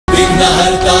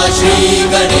विघ्नहर्ता श्री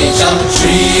गणेश,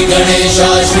 श्री गणेश,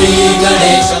 श्री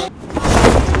गणेश।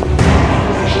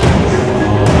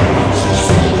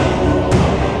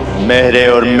 मेरे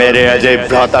और मेरे अजय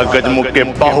भ्राता गजमुख के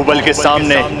बाहुबल के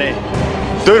सामने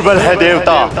दुर्बल है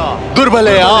देवता, दुर्बल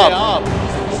है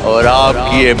आप और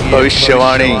आपकी ये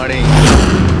भविष्यवाणी।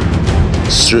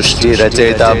 सृष्टि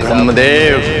रचयिता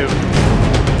ब्रह्मदेव,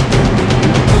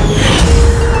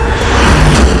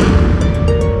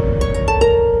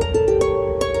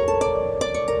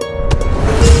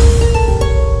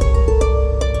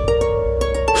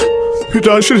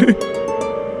 पिताश्री,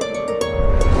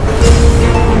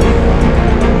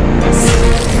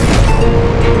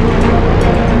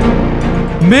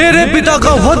 मेरे पिता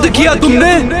का वध किया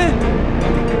तुमने।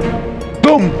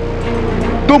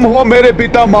 तुम हो मेरे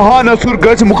पिता महान असुर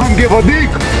गजमुखन के वधिक।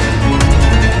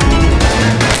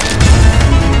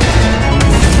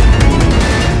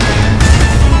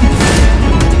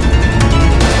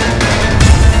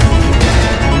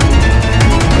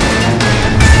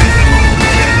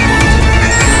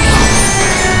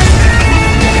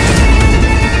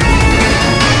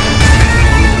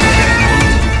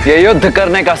 ये युद्ध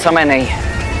करने का समय नहीं है।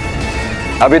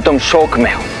 अभी तुम शोक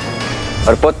में हो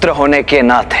और पुत्र होने के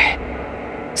नाते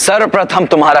सर्वप्रथम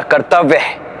तुम्हारा कर्तव्य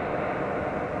है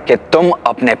कि तुम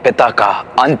अपने पिता का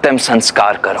अंतिम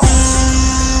संस्कार करो,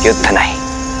 युद्ध नहीं।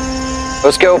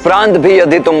 उसके उपरांत भी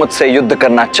यदि तुम मुझसे युद्ध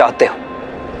करना चाहते हो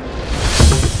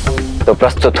तो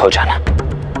प्रस्तुत हो जाना।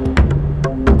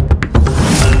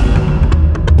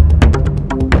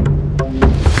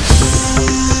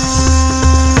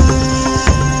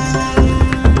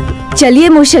 चलिए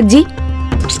मूषक जी,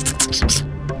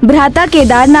 भ्राता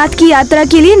केदारनाथ की यात्रा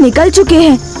के लिए निकल चुके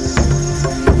हैं।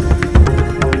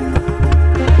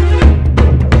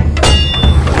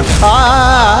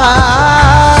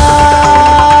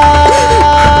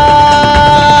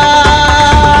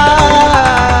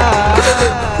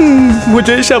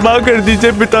 मुझे क्षमा कर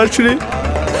दीजिए पिताश्री,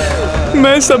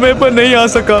 मैं समय पर नहीं आ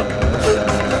सका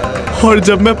और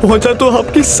जब मैं पहुंचा तो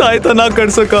आपकी सहायता ना कर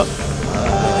सका।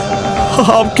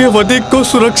 आपके वधिक को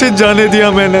सुरक्षित जाने दिया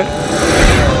मैंने।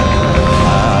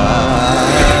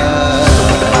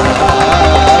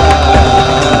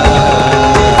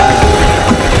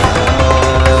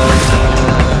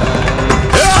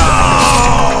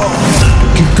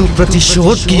 किंतु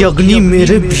प्रतिशोध की अग्नि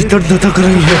मेरे भीतर धधक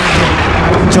रही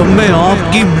है। जब मैं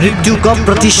आपकी मृत्यु का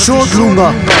प्रतिशोध लूंगा,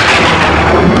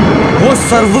 वो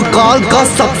सर्वकाल का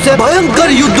सबसे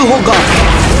भयंकर युद्ध होगा।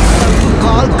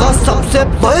 काल का सबसे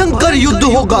भयंकर युद्ध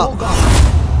होगा।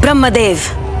 ब्रह्मदेव,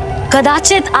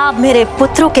 कदाचित आप मेरे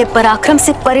पुत्रों के पराक्रम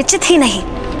से परिचित ही नहीं,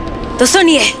 तो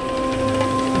सुनिए,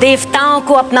 देवताओं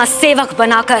को अपना सेवक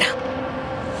बनाकर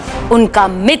उनका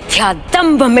मिथ्या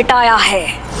दंभ मिटाया है।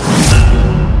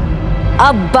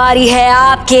 अब बारी है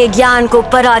आपके ज्ञान को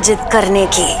पराजित करने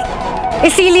की,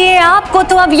 इसीलिए आपको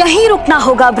तो अब यहीं रुकना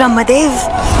होगा ब्रह्मदेव।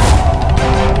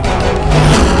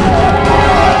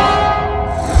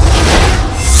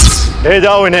 ले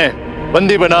जाओ, इन्हें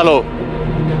बंदी बना लो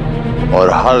और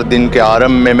हर दिन के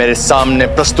आरंभ में मेरे सामने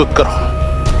प्रस्तुत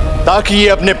करो, ताकि ये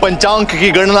अपने पंचांग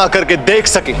की गणना करके देख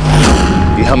सके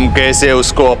कि हम कैसे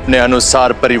उसको अपने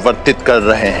अनुसार परिवर्तित कर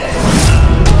रहे हैं।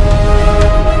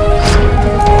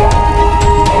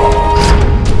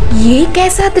 ये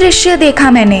कैसा दृश्य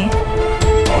देखा मैंने?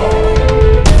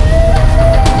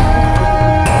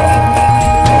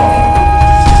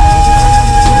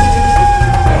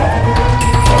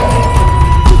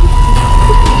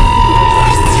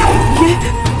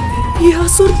 ये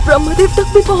असुर ब्रह्मदेव तक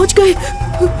भी पहुंच गए।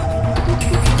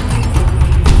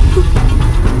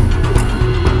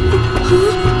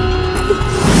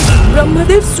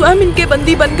 ब्रह्मदेव स्वयं इनके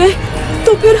बंदी बन गए,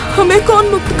 तो फिर हमें कौन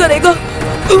मुक्त करेगा?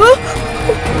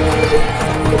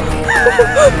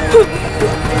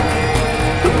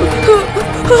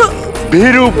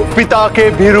 भीरु पिता के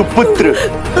भीरु पुत्र,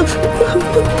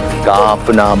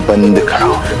 कांपना बंद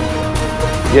करो।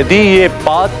 यदि ये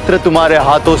पात्र तुम्हारे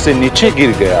हाथों से नीचे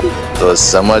गिर गया तो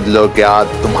समझ लो कि आज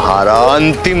तुम्हारा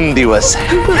अंतिम दिवस है।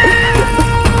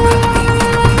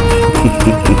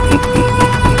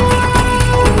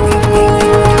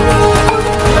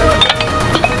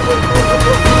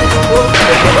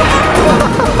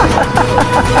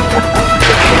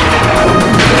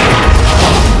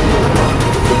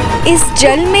 इस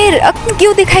जल में रक्त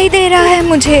क्यों दिखाई दे रहा है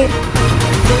मुझे?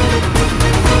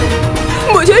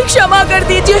 मुझे क्षमा कर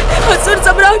दीजिए असुर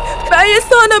सम्राट, मैं ये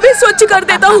स्थान अभी स्वच्छ कर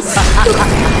देता हूँ।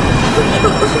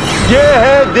 ये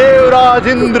है देवराज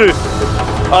इंद्र,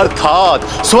 अर्थात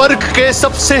स्वर्ग के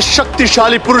सबसे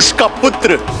शक्तिशाली पुरुष का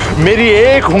पुत्र। मेरी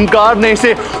एक हुंकार ने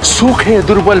इसे सूखे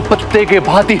दुर्बल पत्ते के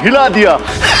भांति हिला दिया।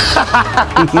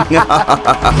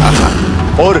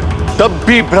 और तब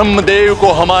भी ब्रह्मदेव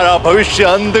को हमारा भविष्य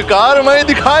अंधकारमय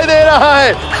दिखाई दे रहा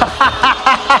है।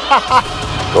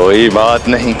 कोई बात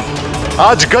नहीं,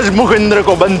 आज गजमुख इंद्र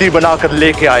को बंदी बनाकर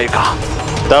लेके आएगा,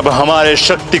 तब हमारे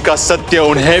शक्ति का सत्य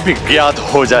उन्हें भी ज्ञात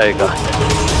हो जाएगा।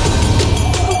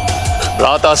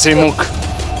 भ्राता श्रीमुख,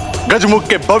 गजमुख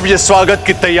के भव्य स्वागत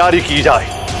की तैयारी की जाए।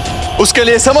 उसके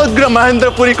लिए समग्र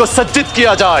महेंद्रपुरी को सज्जित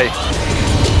किया जाए।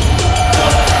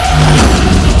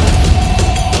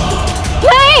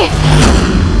 नहीं!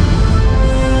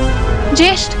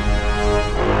 ज्येष्ठ,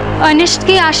 अनिष्ट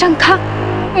की आशंका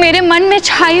मेरे मन में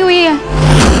छाई हुई है।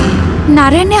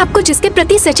 नारायण ने आपको जिसके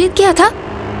प्रति सचेत किया था,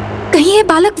 कहीं ये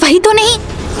बालक वही तो नहीं?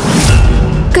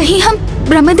 कहीं हम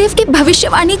ब्रह्मदेव की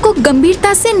भविष्यवाणी को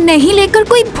गंभीरता से नहीं लेकर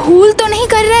कोई भूल तो नहीं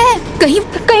कर रहे हैं? कहीं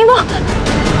वो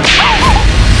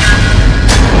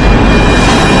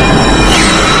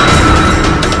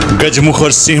गजमुख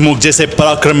और सिंहमुख जैसे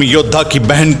पराक्रमी योद्धा की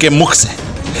बहन के मुख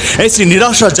से ऐसी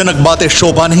निराशाजनक बातें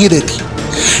शोभा नहीं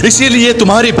देती। इसीलिए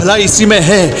तुम्हारी भलाई इसी में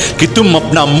है कि तुम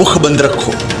अपना मुख बंद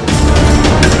रखो।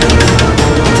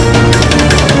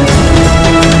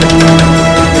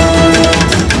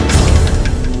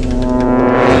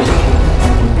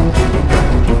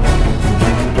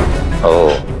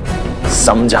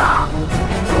 समझा।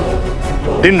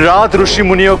 दिन रात ऋषि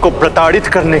मुनियों को प्रताड़ित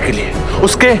करने के लिए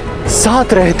उसके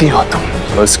साथ रहती हो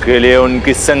तुम। उसके लिए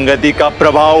उनकी संगति का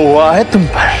प्रभाव हुआ है तुम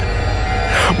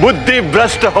पर। बुद्धि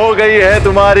भ्रष्ट हो गई है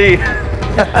तुम्हारी।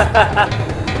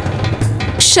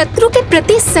 शत्रु के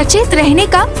प्रति सचेत रहने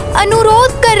का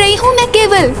अनुरोध कर रही हूँ मैं।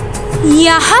 केवल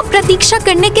यहाँ प्रतीक्षा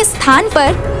करने के स्थान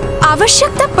पर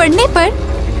आवश्यकता पड़ने पर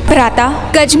भ्राता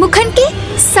गजमुखन की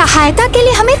सहायता के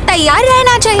लिए हमें तैयार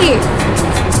रहना चाहिए।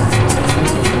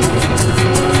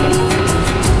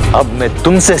 अब मैं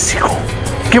तुमसे सीखूं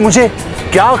कि मुझे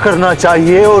क्या करना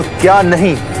चाहिए और क्या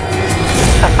नहीं।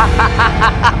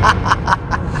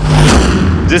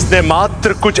 जिसने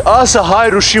मात्र कुछ असहाय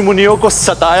ऋषि मुनियों को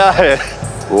सताया है,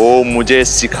 वो मुझे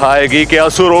सिखाएगी कि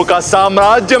असुरों का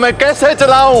साम्राज्य मैं कैसे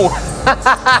चलाऊं।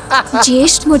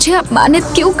 ज्येष्ठ, मुझे अपमानित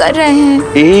क्यों कर रहे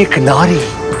हैं? एक नारी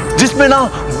जिसमें ना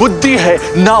बुद्धि है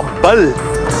ना बल।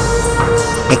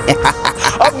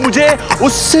 अब मुझे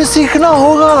उससे सीखना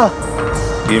होगा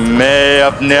कि मैं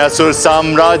अपने असुर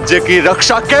साम्राज्य की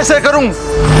रक्षा कैसे करूं।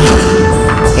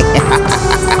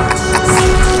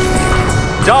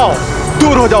 जाओ,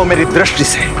 दूर हो जाओ मेरी दृष्टि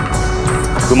से।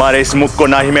 तुम्हारे इस मुख को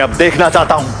ना ही मैं अब देखना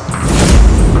चाहता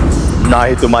हूं, ना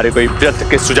ही तुम्हारे कोई व्यर्थ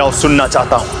के सुझाव सुनना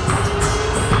चाहता हूं।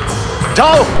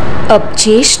 जाओ। अब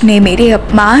ज्येष्ठ ने मेरे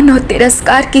अपमान और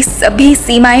तिरस्कार की सभी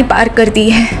सीमाएं पार कर दी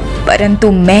हैं,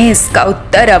 परंतु मैं इसका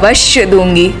उत्तर अवश्य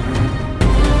दूंगी।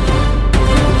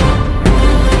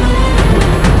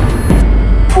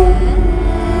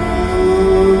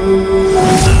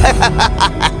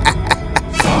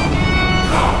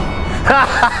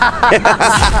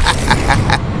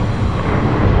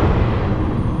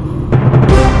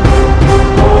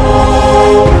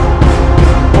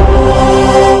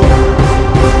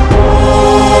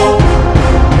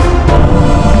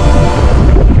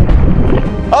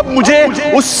 अब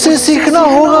मुझे उससे सीखना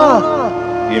होगा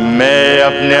कि मैं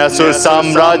अपने असुर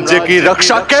साम्राज्य की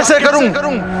रक्षा कैसे करूं,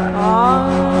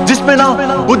 जिसमें ना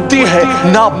बुद्धि है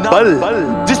ना बल,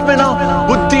 जिसमें ना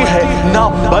बुद्धि है ना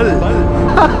बल।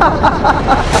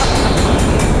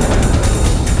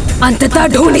 अंततः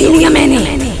ढूंढ ही लिया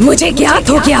मैंने। मुझे ज्ञात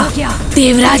हो गया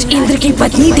देवराज इंद्र की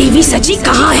पत्नी देवी सची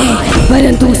कहाँ है,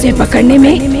 परंतु उसे पकड़ने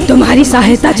में तुम्हारी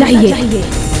सहायता चाहिए।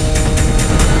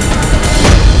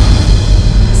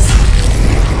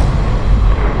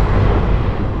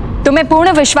 तुम्हें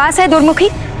पूर्ण विश्वास है दुर्मुखी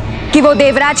कि वो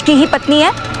देवराज की ही पत्नी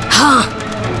है? हाँ,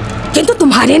 किंतु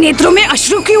तुम्हारे नेत्रों में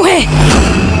अश्रु क्यों है?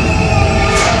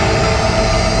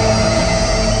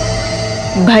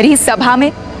 भरी सभा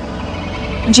में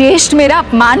ज्येष्ठ मेरा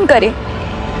अपमान करे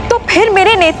तो फिर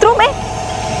मेरे नेत्रों में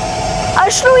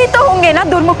अश्रु ही तो होंगे ना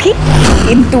दुर्मुखी।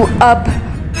 किंतु अब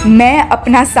मैं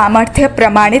अपना सामर्थ्य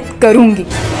प्रमाणित करूंगी,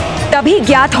 तभी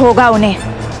ज्ञात होगा उन्हें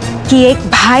कि एक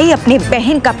भाई अपने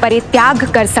बहन का परित्याग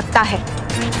कर सकता है,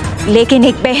 लेकिन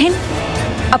एक बहन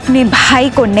अपने भाई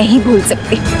को नहीं भूल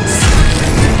सकती।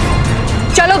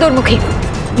 चलो दुर्मुखी,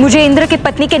 मुझे इंद्र की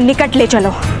पत्नी के निकट ले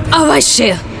चलो।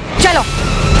 अवश्य, चलो।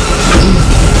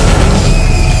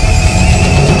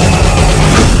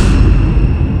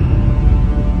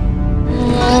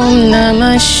 ओम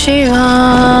नमः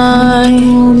शिवाय,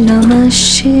 ओम नमः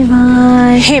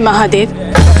शिवाय। हे महादेव,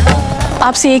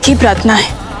 आपसे एक ही प्रार्थना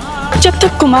है जब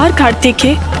तक कुमार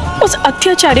कार्तिकेय उस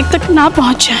अत्याचारी तक ना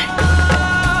पहुंच जाए,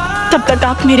 तब तक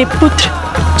आप मेरे पुत्र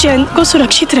जयंत को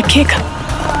सुरक्षित रखिएगा।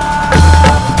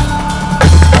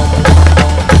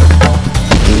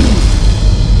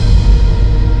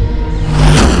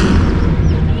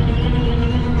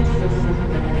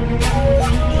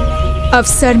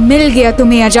 अवसर मिल गया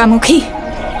तुम्हें अजामुखी,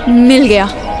 मिल गया।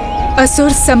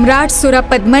 असुर सम्राट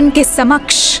सुरापद्मन के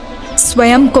समक्ष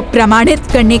स्वयं को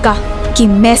प्रमाणित करने का कि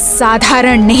मैं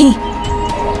साधारण नहीं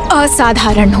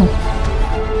असाधारण हूं।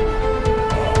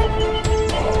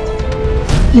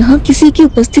 यहाँ किसी की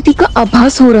उपस्थिति का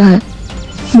आभास हो रहा है,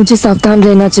 मुझे सावधान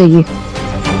रहना चाहिए।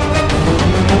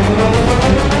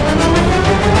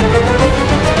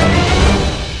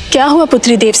 क्या हुआ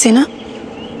पुत्री देवसेना?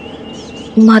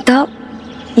 माता,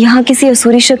 यहाँ किसी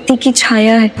असुरी शक्ति की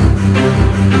छाया है।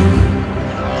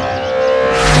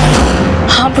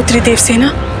 हाँ पुत्री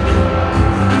देवसेना,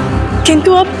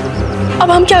 किंतु अब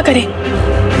हम क्या करें?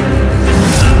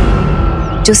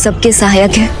 जो सबके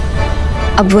सहायक है,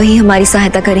 अब वही हमारी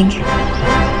सहायता करेंगे।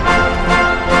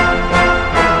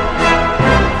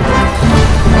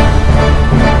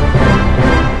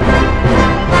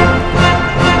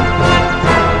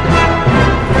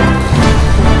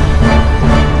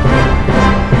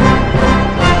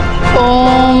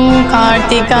 ओम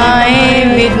कार्तिकाय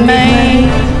विद्महे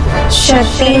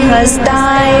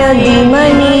शक्तिहस्ताय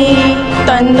धीमहि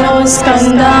तन्नो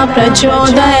स्कंदा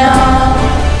प्रचोदयात्।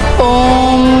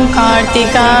 ओम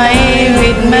कार्तिकाय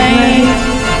विद्महे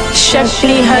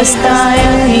शक्तिहस्ताय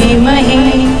धीमहि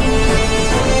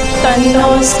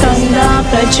तन्नो स्कंदा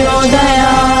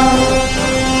प्रचोदयात्।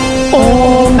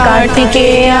 ओम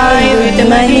कार्तिकेयाय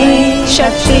विद्महे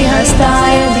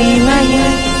शक्तिहस्ताय धीमहि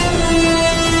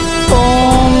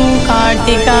ओम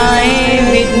कार्तिकाय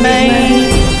विद्महे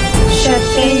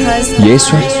शक्तिहस्ताय ये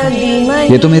स्वर,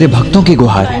 ये तो मेरे भक्तों की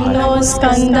गुहार है।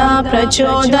 स्कंदा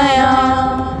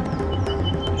प्रचोदयात्।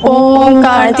 ओम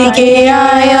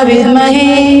कार्तिकेयाय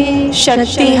विद्महे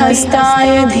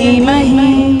शक्तिहस्ताय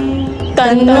धीमहि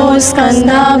तन्नो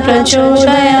स्कंदा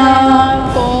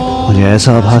प्रचोदयात्। मुझे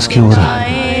ऐसा आभास क्यों हो रहा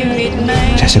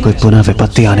है जैसे कोई पुनः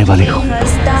विपत्ति आने वाली हो।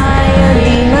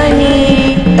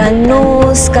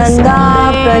 तन्नो स्कंदा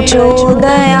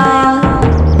प्रचोदयात्।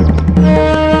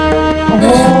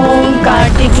 ओम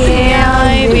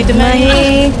कार्तिकेयाय विद्महे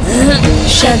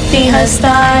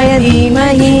शक्तिहस्ताय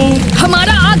धीमहि।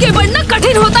 हमारा आगे बढ़ना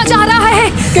कठिन होता जा रहा है,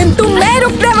 किंतु मैं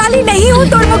रुकने वाली नहीं हूँ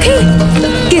दुर्मुखी।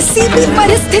 किसी भी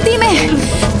परिस्थिति में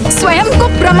स्वयं को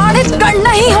प्रमाणित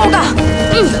करना ही होगा।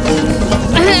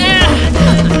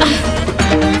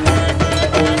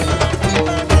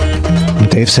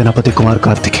 देव सेनापति कुमार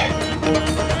कार्तिकेय,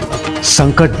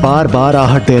 संकट बार बार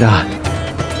आहट दे रहा है।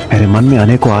 मेरे मन में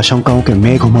अनेकों आशंकाओं के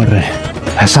मेघ उमड़ रहे हैं।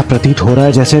 ऐसा प्रतीत हो रहा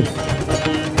है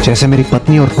जैसे मेरी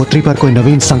पत्नी और पुत्री पर कोई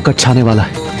नवीन संकट छाने वाला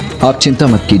है। आप चिंता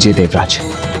मत कीजिए देवराज।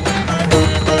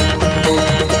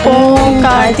 ओम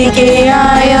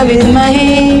कार्तिकेयाय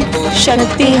विद्महे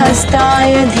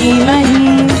शक्तिहस्ताय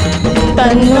धीमहि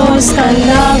तन्नो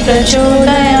स्कंदा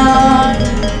प्रचोदयात्।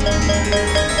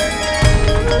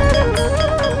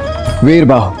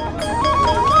 वीरबाहु,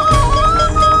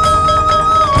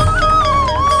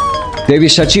 देवी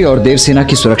शची और देवसेना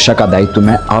की सुरक्षा का दायित्व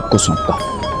मैं आपको सौंपता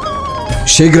हूं।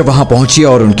 शीघ्र वहां पहुंचिए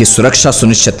और उनकी सुरक्षा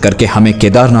सुनिश्चित करके हमें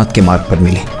केदारनाथ के मार्ग पर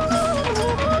मिले।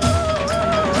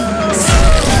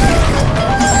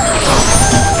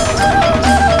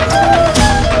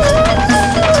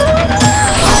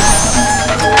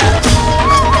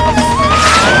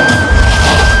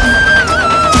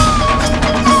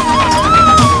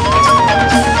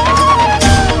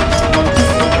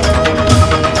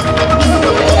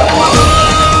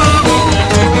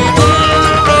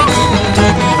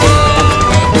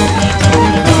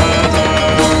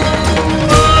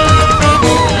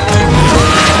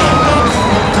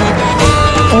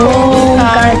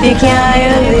 कार्तिकेयाय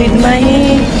विद्महे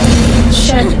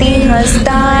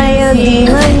शक्तिहस्ताय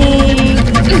धीमहि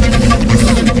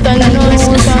तन्नो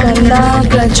स्कंदा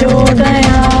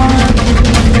प्रचोदयात्।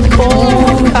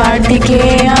 ओम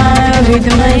कार्तिकेयाय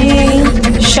विद्महे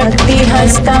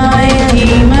शक्तिहस्ताय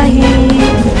धीमहि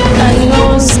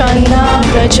तन्नो स्कंदा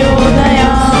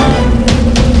प्रचोदयात्।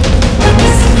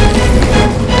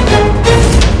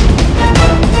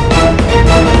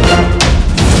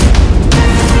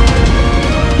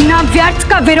 ना व्यर्थ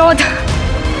का विरोध,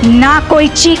 ना कोई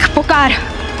चीख पुकार,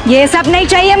 ये सब नहीं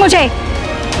चाहिए मुझे।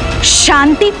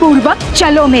 शांति पूर्वक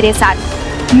चलो मेरे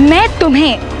साथ। मैं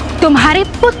तुम्हें तुम्हारे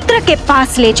पुत्र के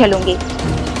पास ले चलूंगी,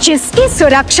 जिसकी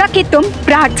सुरक्षा की तुम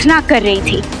प्रार्थना कर रही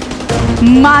थी।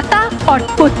 माता और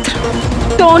पुत्र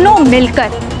दोनों मिलकर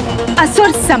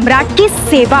असुर सम्राट की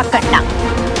सेवा करना।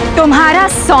 तुम्हारा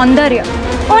सौंदर्य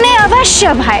उन्हें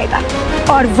अवश्य भाएगा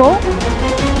और वो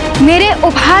मेरे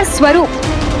उपहार स्वरूप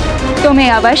तुम्हें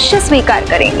अवश्य स्वीकार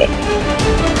करेंगे।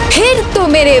 फिर तो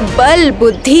मेरे बल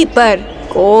बुद्धि पर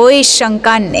कोई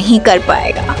शंका नहीं कर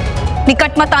पाएगा।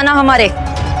 निकट मत आना हमारे,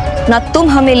 ना तुम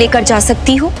हमें लेकर जा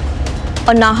सकती हो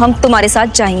और ना हम तुम्हारे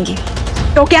साथ जाएंगे।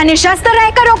 तो क्या निशस्त्र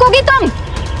रहकर रोकोगी तुम?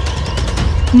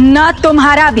 न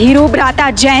तुम्हारा भीरू भ्राता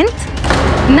जयंत,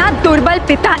 न दुर्बल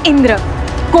पिता इंद्र,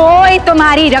 कोई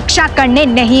तुम्हारी रक्षा करने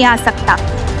नहीं आ सकता।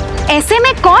 ऐसे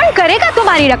में कौन करेगा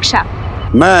तुम्हारी रक्षा?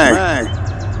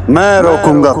 मैं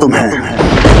रोकूंगा तुम्हें।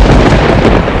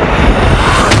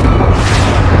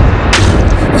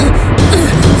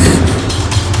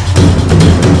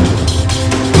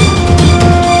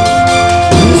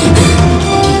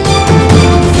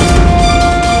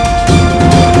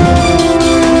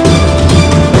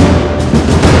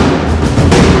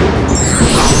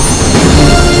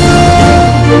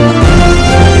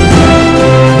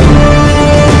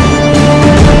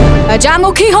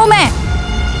 गजामुखी हूं मैं,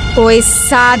 कोई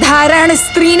साधारण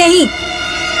स्त्री नहीं।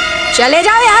 चले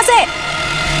जाओ यहाँ से,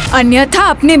 अन्यथा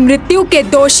अपनी मृत्यु के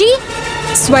दोषी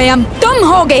स्वयं तुम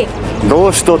होगे।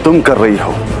 दोष तो तुम कर रही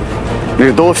हो,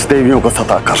 निर्दोष देवियों को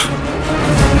सताकर।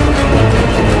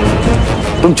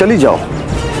 तुम चली जाओ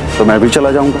तो मैं भी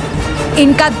चला जाऊंगा।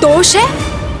 इनका दोष है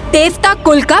देवता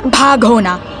कुल का भाग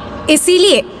होना,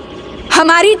 इसीलिए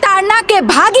हमारी ताड़ना के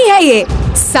भागी है ये।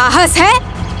 साहस है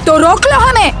तो रोक लो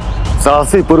हमें।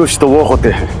 साहसी पुरुष तो वो होते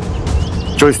हैं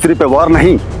जो स्त्री पे वार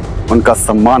नहीं, उनका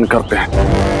सम्मान करते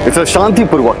हैं। इसे शांति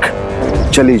पूर्वक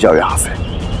चली जाओ यहाँ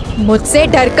से। मुझसे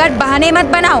डरकर बहाने मत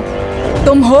बनाओ।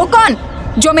 तुम हो कौन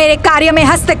जो मेरे कार्य में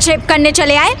हस्तक्षेप करने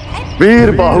चले आए?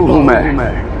 वीर बाहु हूँ मैं,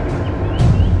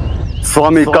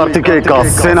 स्वामी कार्तिकेय का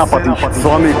सेनापति,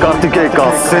 स्वामी कार्तिकेय का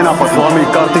सेनापति, स्वामी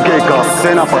कार्तिकेय का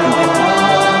सेनापति।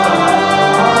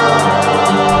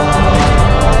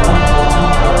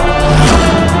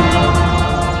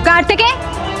 कार्तिकेय?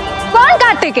 कौन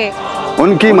कार्तिकेय?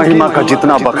 उनकी महिमा का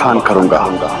जितना बखान करूंगा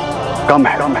कम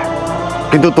है,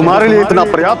 किंतु तुम्हारे लिए इतना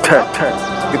पर्याप्त है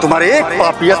कि तुम्हारे एक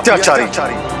पापी अत्याचारी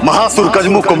महासुर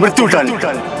गजमुख को मृत्यु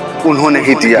दंड उन्होंने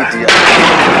ही दिया है।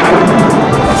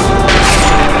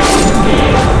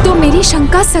 तो मेरी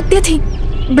शंका सत्य थी,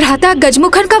 भ्राता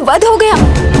गजमुखन का वध हो गया।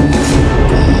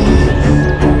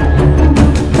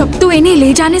 तब तो इन्हें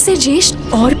ले जाने से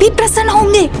ज्येष्ठ और भी प्रसन्न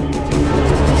होंगे।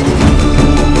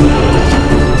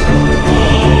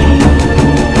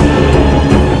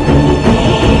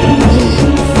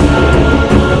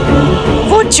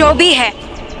 जो भी है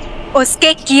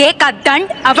उसके किए का दंड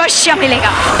अवश्य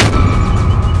मिलेगा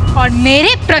और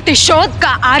मेरे प्रतिशोध का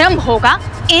आरंभ होगा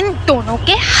इन दोनों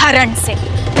के हरण से।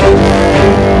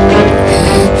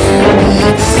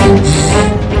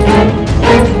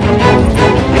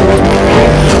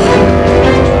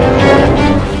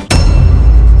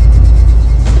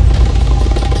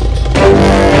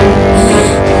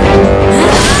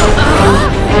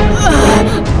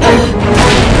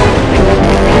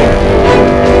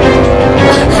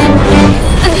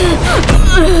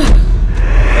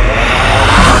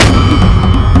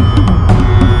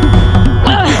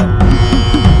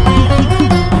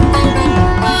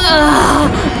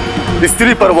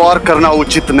 स्त्री पर वार करना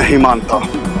उचित नहीं मानता,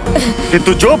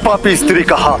 किंतु जो पापी स्त्री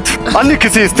का हाथ अन्य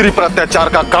किसी स्त्री पर अत्याचार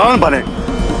का कारण बने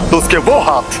तो उसके वो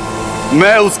हाथ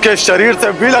मैं उसके शरीर से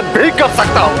विलग भी कर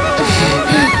सकता हूँ।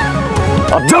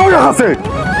 अब जाओ यहाँ से,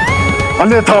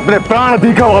 अन्यथा अपने प्राण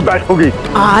दी का वहां बैठोगी।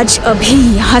 आज अभी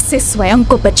यहाँ से स्वयं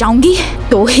को बचाऊंगी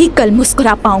तो ही कल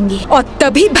मुस्कुरा पाऊंगी और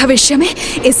तभी भविष्य में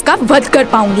इसका वध कर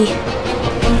पाऊंगी।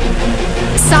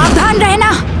 सावधान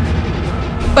रहना,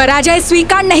 पराजय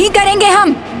स्वीकार नहीं करेंगे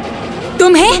हम।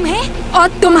 तुम्हें और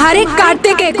तुम्हारे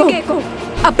कार्तिकेय को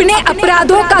अपने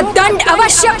अपराधों का दंड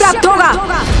अवश्य प्राप्त होगा।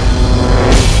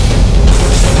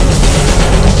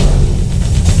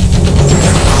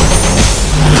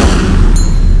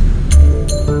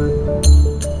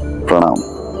 प्रणाम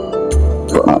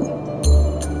प्रणाम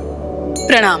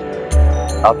प्रणाम।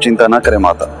 आप चिंता ना करें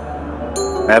माता,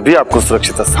 मैं भी आपको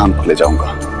सुरक्षित स्थान पर ले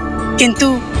जाऊंगा।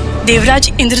 किंतु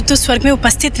देवराज इंद्र तो स्वर्ग में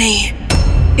उपस्थित नहीं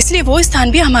है, इसलिए वो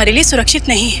स्थान भी हमारे लिए सुरक्षित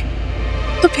नहीं है।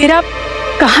 तो फिर आप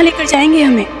कहाँ लेकर जाएंगे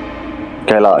हमें?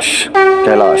 कैलाश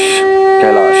कैलाश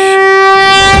कैलाश।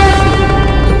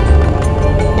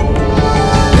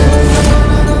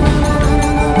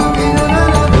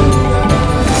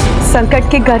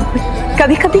 संकट के गर्भ में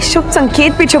कभी कभी शुभ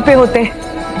संकेत भी छुपे होते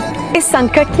हैं। इस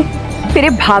संकट ने तेरे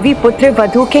भावी पुत्र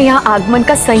वधु के यहाँ आगमन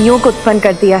का संयोग उत्पन्न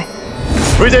कर दिया है।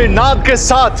 विजय नाद के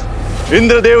साथ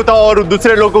इंद्र देवता और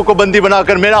दूसरे लोगों को बंदी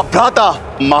बनाकर मेरा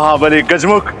भ्राता महाबली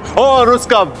गजमुख और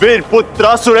उसका वीर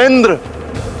पुत्र सुरेंद्र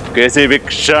कैसे भी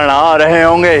क्षण आ रहे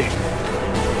होंगे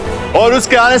और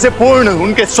उसके आने से पूर्ण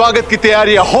उनके स्वागत की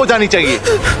तैयारियां हो जानी चाहिए।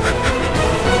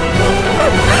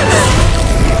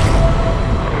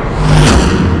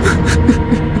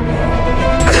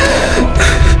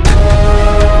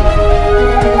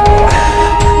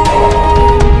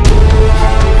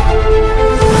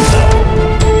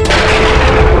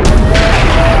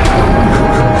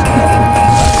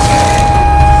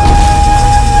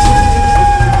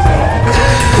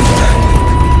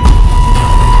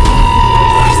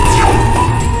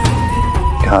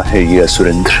 कहाँ है ये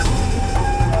सुरेंद्र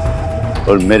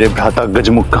और मेरे भ्राता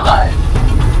गजमुख कहाँ है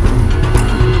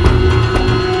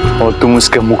और तुम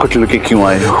उसके मुकुट लेके क्यों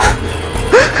आए हो?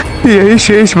 यही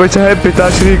शेष बचा है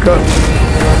पिताश्री का।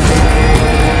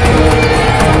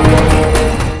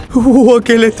 वो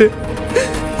अकेले थे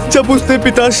जब उसने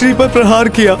पिताश्री पर प्रहार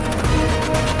किया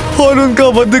और उनका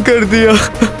वध कर दिया।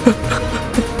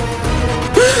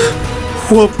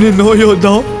 वो अपने 9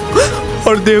 योद्धाओं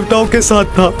और देवताओं के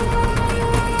साथ था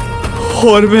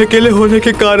और मैं अकेले होने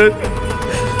के कारण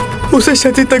उसे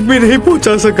क्षति तक भी नहीं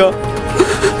पहुंचा सका।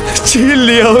 छीन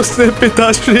लिया उसने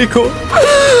पिताश्री को,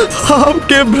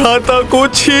 आपके भ्राता को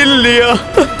छीन लिया।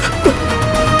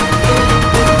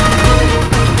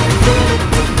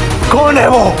 कौन है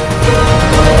वो?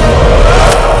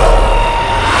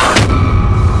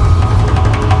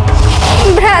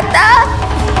 भ्राता,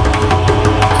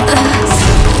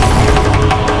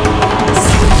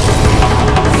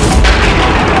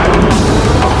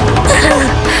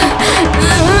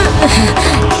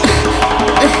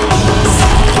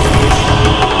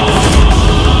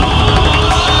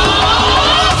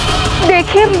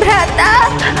 देखिए भ्राता,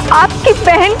 आपकी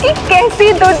बहन की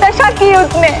कैसी दुर्दशा की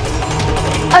उसने।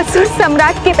 असुर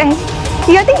सम्राट की बहन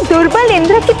यदि दुर्बल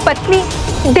इंद्र की पत्नी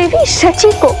देवी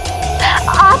शची को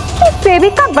आपकी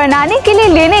सेविका बनाने के लिए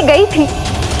लेने गई थी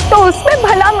तो उसमें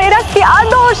भला मेरा क्या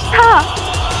दोष था?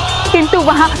 किंतु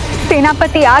वहां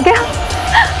सेनापति आ गया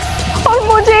और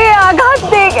मुझे आघात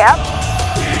दे गया।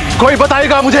 कोई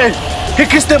बताएगा मुझे कि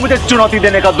किसने मुझे चुनौती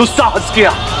देने का दुस्साहस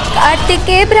किया?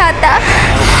 कार्तिकेय भ्राता।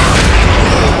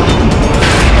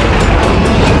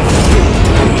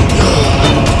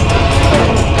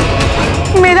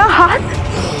 मेरा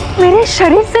हाथ मेरे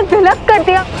शरीर से विलग कर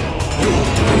दिया।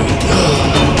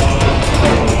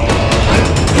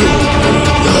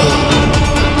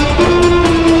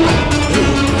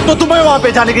 तो तुम्हें वहां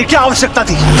पे जाने की क्या आवश्यकता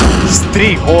थी?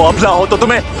 स्त्री हो अबला हो तो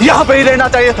तुम्हें यहाँ पे ही रहना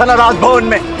चाहिए था ना, राजभवन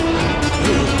में।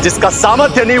 जिसका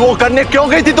सामर्थ्य नहीं वो करने क्यों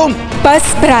गई थी तुम?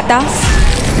 बस भ्राता,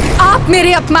 आप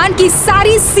मेरे अपमान की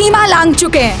सारी सीमा लांघ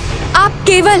चुके हैं। आप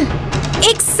केवल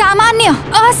एक सामान्य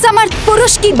असमर्थ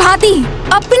पुरुष की भांति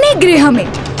अपने गृह में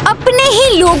अपने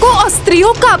ही लोगों और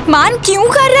स्त्रियों का अपमान क्यों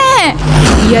कर रहे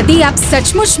हैं? यदि आप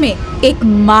सचमुच में एक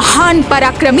महान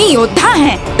पराक्रमी योद्धा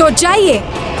हैं, तो जाइए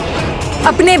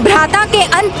अपने भ्राता के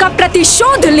अंत का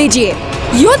प्रतिशोध लीजिए।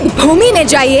 युद्ध भूमि में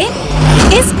जाइए।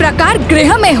 इस प्रकार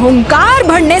गृह में हुंकार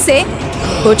भरने से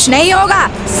कुछ नहीं होगा।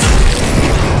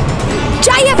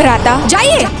 जाइए भ्राता,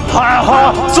 जाइए। हाँ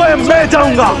हाँ, स्वयं मैं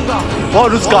जाऊंगा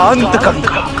और उसका अंत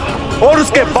करूंगा और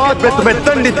उसके बाद मैं तुम्हें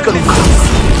दंडित करूंगा।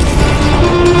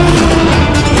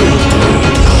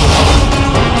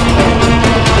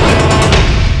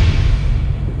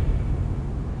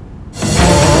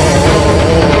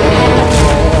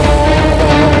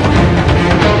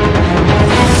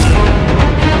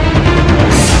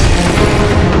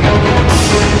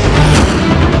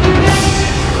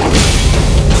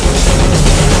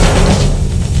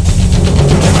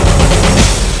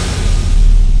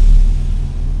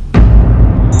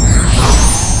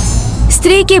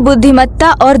 स्त्री की बुद्धिमत्ता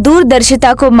और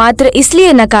दूरदर्शिता को मात्र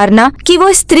इसलिए नकारना कि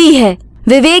वो स्त्री है,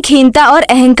 विवेकहीनता और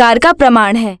अहंकार का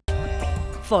प्रमाण है।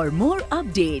 For more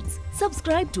updates,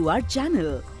 subscribe to our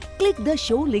channel, click the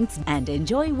show links and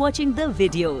enjoy watching the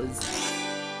videos.